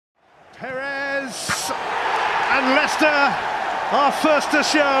Perez and Leicester are first to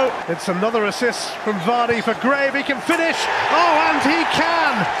show. It's another assist from Vardy for Grave. He can finish. Oh, and he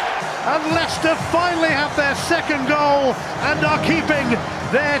can. And Leicester finally have their second goal and are keeping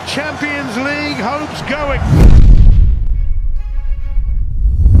their Champions League hopes going.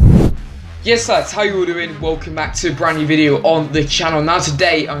 Yes lads, how you all doing? Welcome back to a brand new video on the channel. Now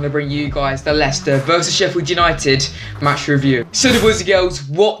today I'm going to bring you guys the Leicester vs Sheffield United match review. So the boys and girls,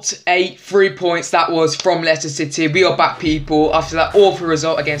 what a 3 points that was from Leicester City. We are back, people, after that awful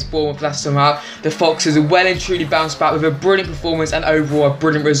result against Bournemouth last summer. The Foxes are well and truly bounced back with a brilliant performance and overall a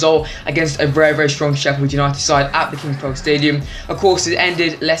brilliant result against a very strong Sheffield United side at the King Power Stadium. Of course, it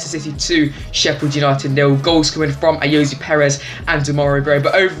ended Leicester City 2, Sheffield United 0. Goals coming from Ayoze, Perez and Demarari.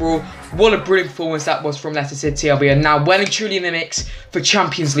 But overall, what a brilliant performance that was from Leicester City. We are now well and truly in the mix for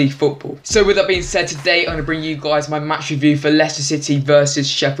Champions League football. So with that being said, today I'm going to bring you guys my match review for Leicester City versus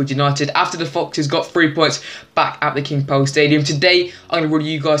Sheffield United after the Foxes got 3 points back at the King Power Stadium. Today I'm going to run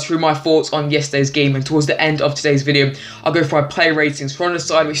you guys through my thoughts on yesterday's game, and towards the end of today's video I'll go for my player ratings from the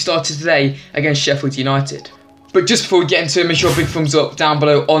side which started today against Sheffield United. But just before we get into it, make sure a big thumbs up down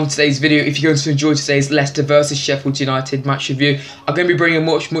below on today's video if you're going to enjoy today's Leicester vs Sheffield United match review. I'm going to be bringing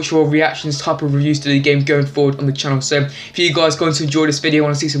much more reactions type of reviews to the game going forward on the channel. So if you guys are going to enjoy this video,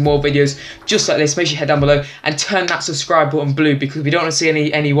 want to see some more videos just like this, make sure you head down below and turn that subscribe button blue, because we don't want to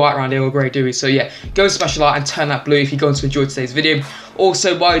see any white around here or grey, do we? So yeah, go and smash a like and turn that blue if you're going to enjoy today's video.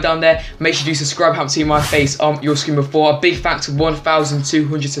 Also, while you're down there, make sure you do subscribe. Haven't seen my face on your screen before. A big thanks to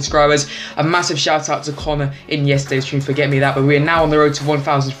 1,200 subscribers. A massive shout out to Connor in yesterday's stream for getting me that. But we are now on the road to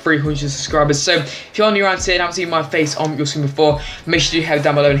 1,300 subscribers. So if you're new around here and haven't seen my face on your screen before, make sure you head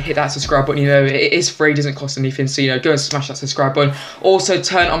down below and hit that subscribe button. You know, it is free, doesn't cost anything. So, you know, go and smash that subscribe button. Also,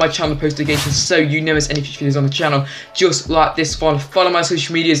 turn on my channel notifications so you never miss any future videos on the channel, just like this one. Follow my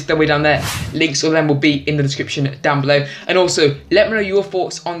social medias the way down there. Links of them will be in the description down below. And also, let me know your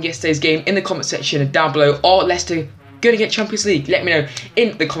thoughts on yesterday's game in the comment section down below. Are Leicester going to get Champions League? Let me know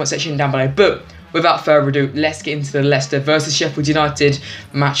in the comment section down below. But without further ado, let's get into the Leicester versus Sheffield United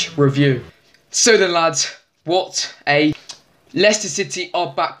match review. So then lads, what a Leicester City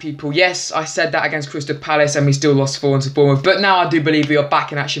are back, people. Yes, I said that against Crystal Palace and we still lost 4-1 to Bournemouth, but now I do believe we are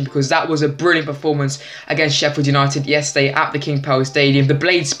back in action, because that was a brilliant performance against Sheffield United yesterday at the King Power Stadium. The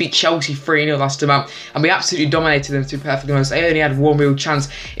Blades beat Chelsea 3-0 last time, and we absolutely dominated them, to be perfectly honest. They only had one real chance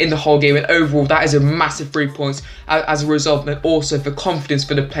in the whole game, and overall that is a massive 3 points as a result, and also for confidence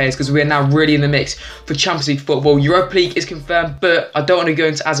for the players, because we are now really in the mix for Champions League football. Europa League is confirmed, but I don't want to go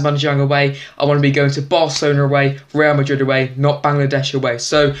into Azerbaijan away. I want to be going to Barcelona away, Real Madrid away, not Bangladesh away.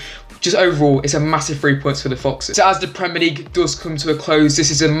 So just overall, it's a massive 3 points for the Foxes. So as the Premier League does come to a close, this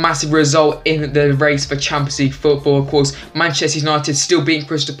is a massive result in the race for Champions League football. Of course, Manchester United still beating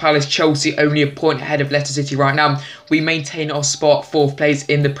Crystal Palace, Chelsea only a point ahead of Leicester City right now. We maintain our spot 4th place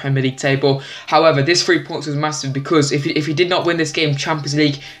in the Premier League table. However, this 3 points was massive, because if he did not win this game, Champions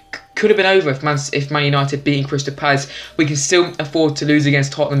League could have been over if Man United beating Crystal Palace. We can still afford to lose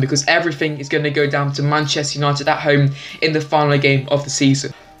against Tottenham, because everything is going to go down to Manchester United at home in the final game of the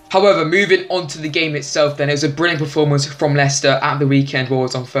season. However, moving on to the game itself then, it was a brilliant performance from Leicester at the weekend. Well, it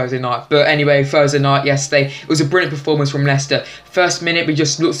was on Thursday night. But anyway, Thursday night, yesterday, it was a brilliant performance from Leicester. First minute, we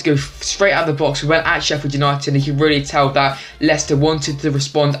just looked to go straight out of the box. We went at Sheffield United, and you could really tell that Leicester wanted to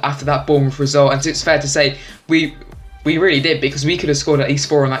respond after that Bournemouth result. And it's fair to say, we really did, because we could have scored at least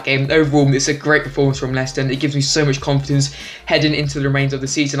 4 on that game. Overall, it's a great performance from Leicester, and it gives me so much confidence heading into the remainder of the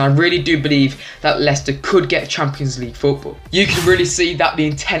season. I really do believe that Leicester could get Champions League football. You can really see that the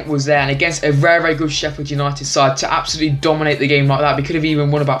intent was there, and against a very good Sheffield United side, to absolutely dominate the game like that. We could have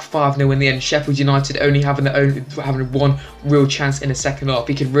even won about 5-0 in the end. Sheffield United only having one real chance in the second half.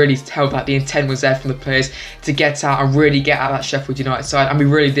 You could really tell that the intent was there from the players to get out and really get at that Sheffield United side, and we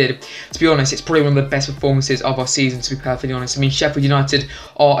really did. To be honest, it's probably one of the best performances of our season, to be perfectly honest. I mean, Sheffield United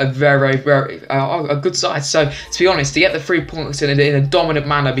are a very a good side. So to be honest, to get the 3 points in a dominant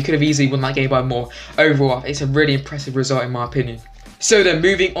manner, we could have easily won that game by more. Overall, it's a really impressive result in my opinion. So then,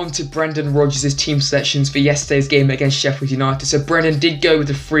 moving on to Brendan Rodgers' team selections for yesterday's game against Sheffield United. So Brendan did go with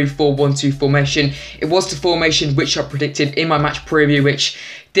the 3-4-1-2 formation. It was the formation which I predicted in my match preview, which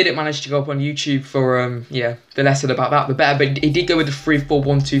didn't manage to go up on YouTube for, the less said about that, the better. But he did go with the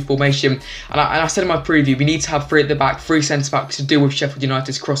 3-4-1-2 formation. And I said in my preview, we need to have 3 at the back, 3 centre-backs to deal with Sheffield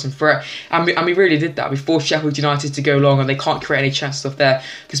United's crossing threat. And we really did that. We forced Sheffield United to go long, and they can't create any chances off there,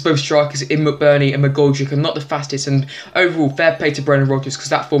 because both strikers in McBurney and McGoldrick are not the fastest. And overall, fair play to Brendan Rodgers,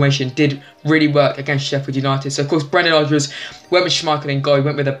 because that formation did really work against Sheffield United. So of course Brendan Rodgers went with Schmeichel in goal,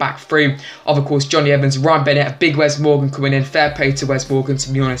 went with a back three of course Johnny Evans, Ryan Bennett, a big Wes Morgan coming in. Fair play to Wes Morgan,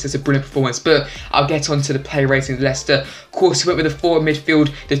 to be honest, it's a brilliant performance. But I'll get on to the player ratings of Leicester. Of course he went with the forward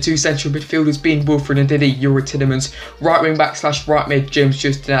midfield, the two central midfielders being Wilfred and Didi, Youri Tielemans, right wing back / right mid James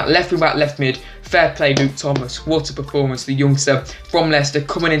Justin, left wing back, left mid, fair play Luke Thomas. What a performance, the youngster from Leicester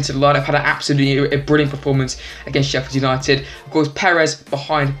coming into the lineup, had an absolutely brilliant performance against Sheffield United. Of course Perez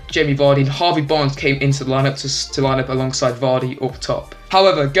behind Jamie Vardy, and Harvey Barnes came into the lineup to line up alongside Vardy up top.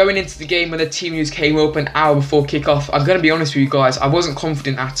 However, going into the game when the team news came up an hour before kickoff, I'm going to be honest with you guys, I wasn't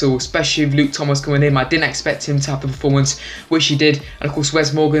confident at all, especially with Luke Thomas coming in. I didn't expect him to have the performance which he did, and of course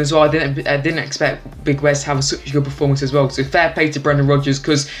Wes Morgan as well. I didn't expect Big Wes to have such a good performance as well. So fair play to Brendan Rodgers,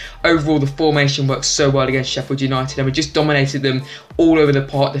 because overall the formation worked so well against Sheffield United, and we just dominated them all over the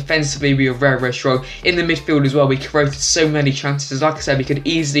park. Defensively we were very, very strong. In the midfield as well, we created so many chances. Like I said, we could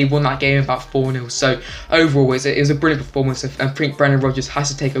easily won that game about 4-0. So overall it was a brilliant performance, and I think Brendan Rodgers has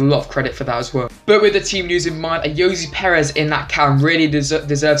to take a lot of credit for that as well. But with the team news in mind, Ayoze Perez in that cam really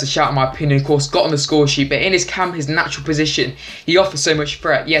deserves a shout in my opinion. Of course got on the score sheet, but in his cam, his natural position, he offers so much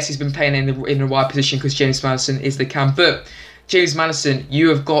threat. Yes, he's been playing in a wide position because James Maddison is the cam, but James Maddison, you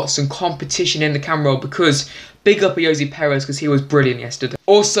have got some competition in the cam role, because big up Ayoze Perez, because he was brilliant yesterday.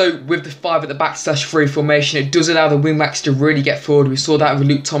 Also, with the 5 at the back / 3 formation, it does allow the wing-backs to really get forward. We saw that with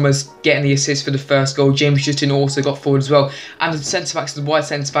Luke Thomas getting the assist for the first goal. James Justin also got forward as well. And the centre-backs, the wide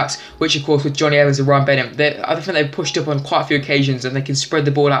centre-backs, which of course with Johnny Evans and Ryan Bennett, I think they've pushed up on quite a few occasions, and they can spread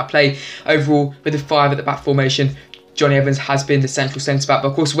the ball out of play. Overall, with the 5 at the back formation, Johnny Evans has been the central centre-back, but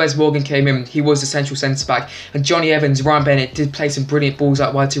of course Wes Morgan came in, he was the central centre-back, and Johnny Evans, Ryan Bennett did play some brilliant balls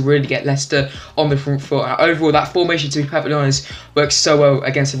out wide to really get Leicester on the front foot. And overall that formation, to be perfectly honest, works so well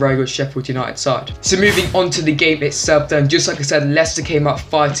against a very good Sheffield United side. So moving on to the game itself then, just like I said, Leicester came out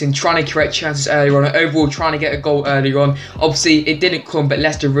fighting, trying to create chances earlier on, and overall trying to get a goal earlier on. Obviously it didn't come, but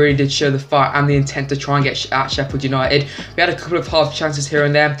Leicester really did show the fight and the intent to try and get at Sheffield United. We had a couple of half chances here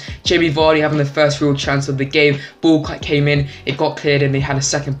and there. Jamie Vardy having the first real chance of the game, ball came in, it got cleared, and they had a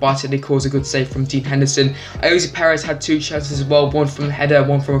second bite, and they caused a good save from Dean Henderson. Ayoze Perez had 2 chances as well, one from the header,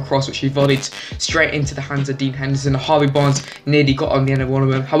 one from a cross, which he volleyed straight into the hands of Dean Henderson. Harvey Barnes nearly got on the end of one of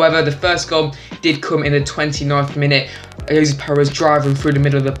them. However, the first goal did come in the 29th minute. Ayoze Perez driving through the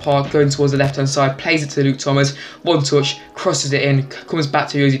middle of the park, going towards the left-hand side, plays it to Luke Thomas, one touch, crosses it in, comes back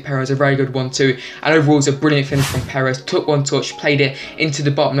to Ayoze Perez, a very good 1-2, and overall it's a brilliant finish from Perez. Took one touch, played it into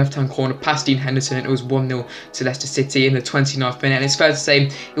the bottom left-hand corner, past Dean Henderson, and it was 1-0 to Leicester City in the 29th minute. And it's fair to say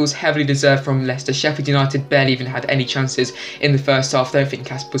it was heavily deserved from Leicester. Sheffield United barely even had any chances in the first half. I don't think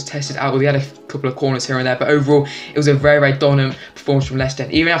Casper was tested out. Well, we had a couple of corners here and there, but overall it was a very, very dominant performance from Leicester.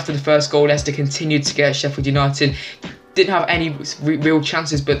 Even after the first goal, Leicester continued to get Sheffield United. Didn't have any real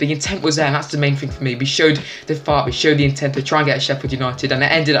chances, but the intent was there, and that's the main thing for me. We showed the fight, we showed the intent to try and get at Sheffield United, and it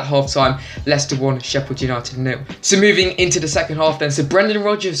ended at half-time, Leicester 1, Sheffield United 0. So moving into the second half then, so Brendan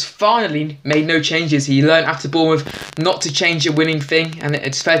Rodgers finally made no changes. He learned after Bournemouth not to change a winning thing, and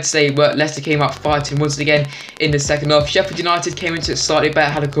it's fair to say Leicester came out fighting once again in the second half. Sheffield United came into it slightly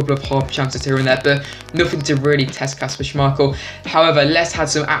better, had a couple of half chances here and there, but nothing to really test Kasper Schmeichel. However, Leicester had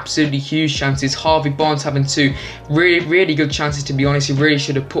some absolutely huge chances. Harvey Barnes having 2 really good chances, to be honest. He really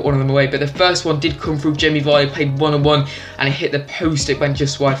should have put one of them away, but the first one did come through Jamie Vardy, played 1-on-1, and it hit the post. It went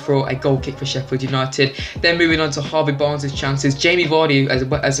just wide for a goal kick for Sheffield United. Then moving on to Harvey Barnes' chances, Jamie Vardy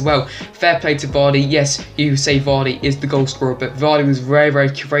as well. Fair play to Vardy. Yes, you say Vardy is the goal scorer, but Vardy was very,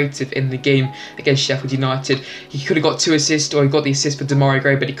 very creative in the game against Sheffield United. He could have got 2 assists, or he got the assist for Demarari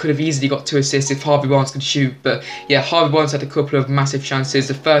Gray, but he could have easily got 2 assists if Harvey Barnes could shoot. But yeah, Harvey Barnes had a couple of massive chances.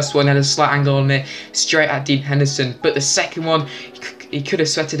 The first one had a slight angle on it, straight at Dean Henderson, but the second one, he could have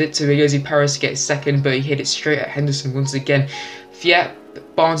sweated it to Ayoze Perez to get his second, but he hit it straight at Henderson once again. Yeah,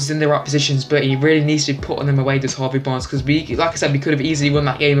 Barnes is in the right positions, but he really needs to be putting them away, does Harvey Barnes, because like I said, we could have easily won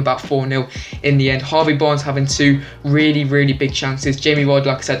that game about 4-0 in the end. Harvey Barnes having 2 really big chances. Jamie Ward,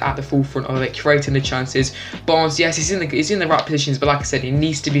 like I said, at the forefront of it, creating the chances. Barnes, yes, he's in the right positions, but like I said, he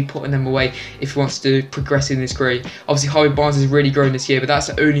needs to be putting them away if he wants to progress in this career. Obviously, Harvey Barnes is really growing this year, but that's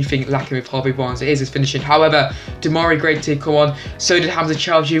the only thing lacking with Harvey Barnes. It is his finishing. However, Demarari Gray did come on, so did Hamza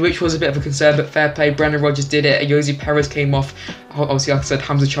Chowdhury, which was a bit of a concern, but fair play. Brendan Rodgers did it. Ayoze Perez came off. Obviously, like I said,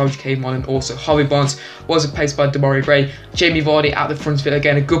 Hamza Chowdhury came on, and also Harvey Barnes was replaced by Demarari Gray. Jamie Vardy at the front of it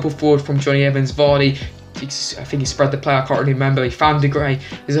again, a good ball forward from Johnny Evans. Vardy, I think he spread the play, I can't really remember. He found the Gray.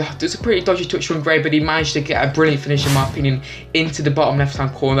 There's a pretty dodgy touch from Gray, but he managed to get a brilliant finish, in my opinion, into the bottom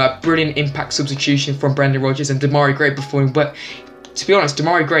left-hand corner. Brilliant impact substitution from Brendan Rodgers, and Demarari Gray performing to be honest,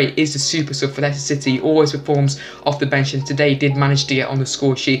 Demarari Gray is the super sub for Leicester City. He always performs off the bench, and today he did manage to get on the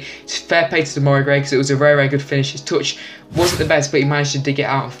score sheet. It's fair play to Demarari Gray because it was a very, very good finish. His touch wasn't the best, but he managed to dig it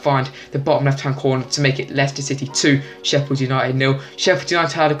out and find the bottom left-hand corner to make it Leicester City 2, Sheffield United 0. Sheffield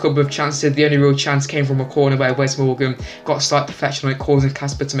United had a couple of chances. The only real chance came from a corner where Wes Morgan got a slight deflection on it, causing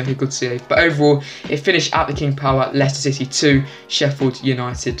Casper to make a good save. But overall, it finished at the King Power, Leicester City 2, Sheffield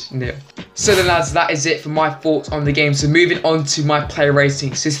United 0. So then, lads, that is it for my thoughts on the game. So moving on to my player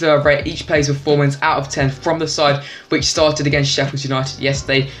ratings. This is where I rate each player's performance out of 10 from the side which started against Sheffield United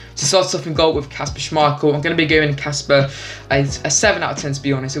yesterday. To start off in goal with Kasper Schmeichel, I'm going to be giving Kasper a 7 out of 10 to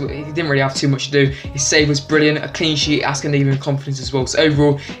be honest. He didn't really have too much to do. His save was brilliant, a clean sheet, asking even confidence as well. So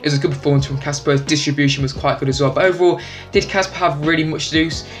overall, it was a good performance from Kasper. His distribution was quite good as well. But overall, did Kasper have really much to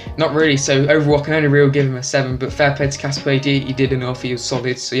do? Not really. So overall, I can only really give him a 7. But fair play to Kasper, he did enough. He was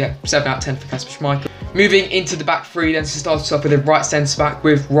solid. So yeah, 7 out of 10 for Kasper Schmeichel. Moving into the back three, then to start us off with the right centre back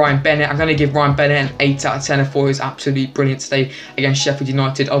with Ryan Bennett. I'm going to give Ryan Bennett an 8 out of 10. I thought he was absolutely brilliant today against Sheffield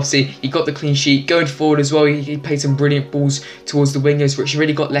United. Obviously, he got the clean sheet. Going forward as well, he played some brilliant balls towards the wingers, which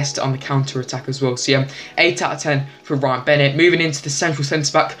really got Leicester on the counter attack as well. So yeah, 8 out of 10 for Ryan Bennett. Moving into the central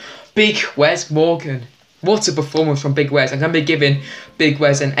centre back, Big Wes Morgan. What a performance from Big Wes. I'm going to be giving Big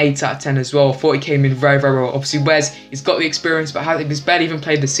Wes an 8 out of 10 as well. I thought he came in very, very well. Obviously, Wes, he's got the experience, but he's barely even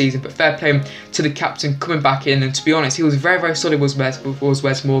played this season. But fair play to the captain coming back in. And to be honest, he was very, very solid was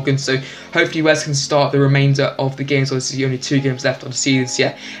Wes Morgan. So hopefully Wes can start the remainder of the games. Obviously, only 2 games left of the season. So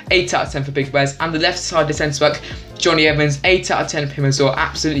yeah, 8 out of 10 for Big Wes. And the left side, the centre-back, Johnny Evans, 8 out of 10 for him as well.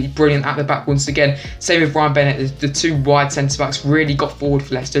 Absolutely brilliant at the back once again. Same with Ryan Bennett. The 2 wide centre-backs really got forward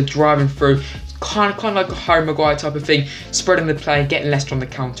for Leicester, driving through. Kind of like a Harry Maguire type of thing, spreading the play, getting Leicester on the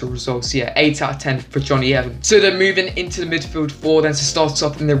counter results. So yeah, 8 out of 10 for Johnny Evans. So then moving into the midfield 4, then to start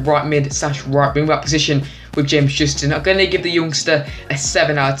off in the right mid / right wing back position with James Justin. I'm going to give the youngster a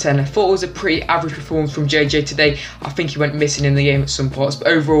 7 out of 10. I thought it was a pretty average performance from JJ today. I think he went missing in the game at some parts, but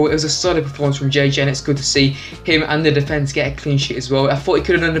overall it was a solid performance from JJ, and it's good to see him and the defence get a clean sheet as well. I thought he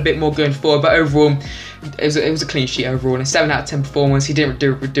could have done a bit more going forward, but overall it was a clean sheet overall, and a 7 out of 10 performance. He didn't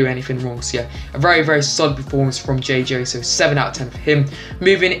do anything wrong. So yeah, a very, very solid performance from JJ, so 7 out of 10 for him.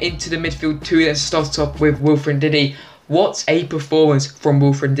 Moving into the midfield 2, let's start off with Wilfred Ndidi. What a performance from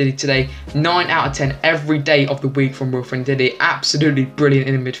Wilfred Ndidi today. 9 out of 10 every day of the week from Wilfred Ndidi. Absolutely brilliant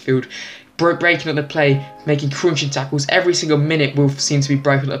in the midfield. Breaking up the play, making crunching tackles. Every single minute Wilf seems to be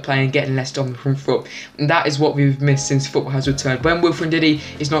breaking up the play and getting Leicester on the front foot. And that is what we've missed since football has returned. When Wilfred Ndidi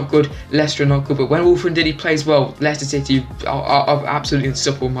is not good, Leicester are not good. But when Wilfred Ndidi plays well, Leicester City are absolutely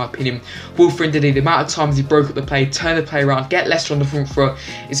unstoppable in my opinion. Wilfred Ndidi, the amount of times he broke up the play, turned the play around, get Leicester on the front foot,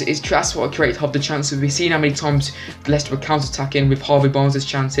 that's what created half the chances. We've seen how many times Leicester were counter-attacking with Harvey Barnes'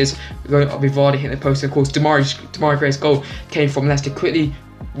 chances, going up with Vardy hitting the post. And of course, Demarari Gray's goal came from Leicester quickly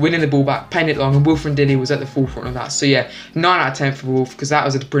winning the ball back, playing it long, and Wilfred Ndidi was at the forefront of that. So yeah, 9 out of 10 for Wolf, because that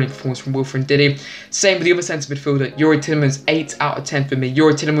was a brilliant performance from Wilfred Ndidi. Same with the other centre midfielder, Youri Tielemans, 8 out of 10 for me.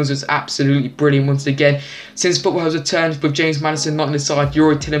 Youri Tielemans was absolutely brilliant once again. Since football has returned with James Maddison not on the side,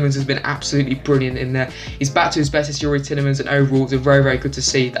 Youri Tielemans has been absolutely brilliant in there. He's back to his best as Youri Tielemans, and overall it's very, very good to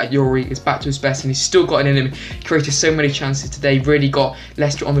see that Youri is back to his best, and he's still got it in him. He created so many chances today, really got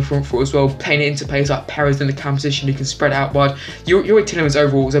Leicester on the front foot as well, playing it into players like Perez in the cam position who can spread out wide. Youri Tielemans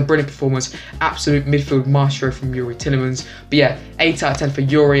overall was a brilliant performance, absolute midfield maestro from Youri Tielemans. But yeah, 8 out of 10 for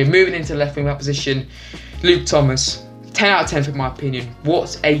Youri. And moving into the left wing back position, Luke Thomas, 10 out of 10 for my opinion.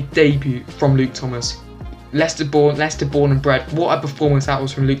 What a debut from Luke Thomas. Leicester born and bred. What a performance that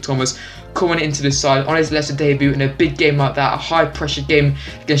was from Luke Thomas, coming into the side on his Leicester debut in a big game like that, a high pressure game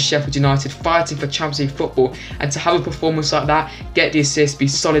against Sheffield United, fighting for Champions League football, and to have a performance like that, get the assist, be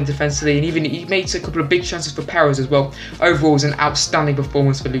solid defensively, and even he made a couple of big chances for Perez as well. Overall, it was an outstanding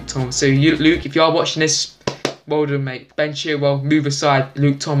performance for Luke Thomas. So Luke, if you are watching this, well done mate. Ben Chilwell, move aside.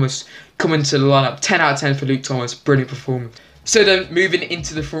 Luke Thomas coming to the lineup. 10 out of 10 for Luke Thomas, brilliant performance. So then moving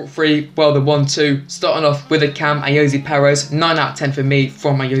into the front three, well, the 1-2, starting off with a cam, Ayoze Perez, 9 out of 10 for me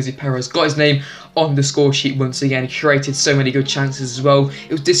from Ayoze Perez. Got his name on the score sheet once again. He created so many good chances as well.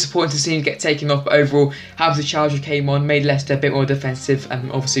 It was disappointing to see him get taken off, but overall, Hamza Chowdhury came on, made Leicester a bit more defensive,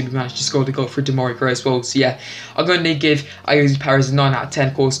 and obviously we managed to score the goal for Demarari Gray as well. So yeah, I'm going to give Ayoze Perez a 9 out of 10,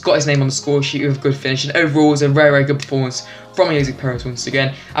 of course. Got his name on the score sheet with a good finish, and overall, it was a very, very good performance from Ayoze Perez once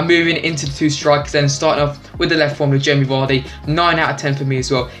again. And moving into the 2 strikers then, starting off with the left one with Jamie Vardy, 9 out of 10 for me as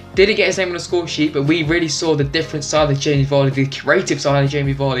well. Didn't get his name on the score sheet, but we really saw the different side of Jamie Vardy, the creative side of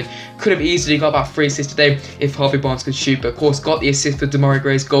Jamie Vardy. Could have easily got about 3 assists today if Harvey Barnes could shoot, but of course got the assist for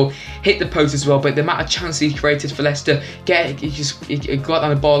Demarari's goal, hit the post as well. But the amount of chances he created for Leicester, he got down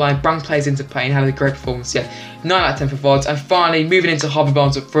the ball line, brought players into play, and had a great performance. Yeah, 9 out of 10 for Vards. And finally, moving into Harvey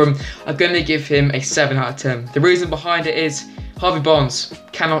Barnes up front, I'm going to give him a 7 out of 10. The reason behind it is Harvey Barnes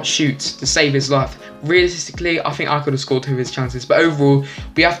cannot shoot to save his life. Realistically, I think I could have scored 2 of his chances, but overall,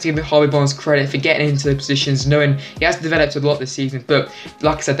 we have to give Harvey Barnes credit for getting into the positions, knowing he has developed a lot this season. But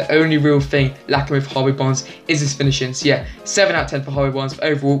like I said, the only real thing lacking with Harvey Barnes is his finishing. So yeah, 7 out of 10 for Harvey Barnes, but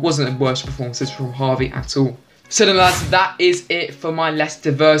overall, wasn't the worst performances from Harvey at all. So then lads, that is it for my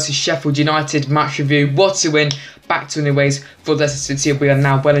Leicester versus Sheffield United match review. What a win. Back to new ways for Leicester City. We are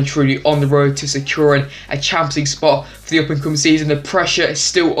now well and truly on the road to securing a Champions League spot for the up and coming season. The pressure is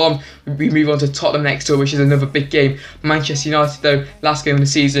still on. We move on to Tottenham next door, which is another big game. Manchester United though, last game of the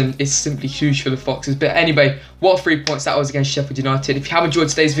season, is simply huge for the Foxes. But anyway, what 3 points that was against Sheffield United. If you have enjoyed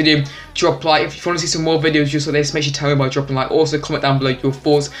today's video, drop a like. If you want to see some more videos just like this, make sure you tell me by dropping a like. Also comment down below your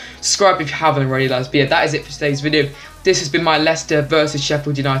thoughts. Subscribe if you haven't already, lads. But yeah, that is it for today's video. This has been my Leicester versus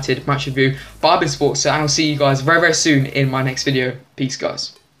Sheffield United match review. But I've been Sportsa, and I'll see you guys very, very soon in my next video. Peace,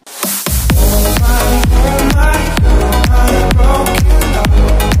 guys.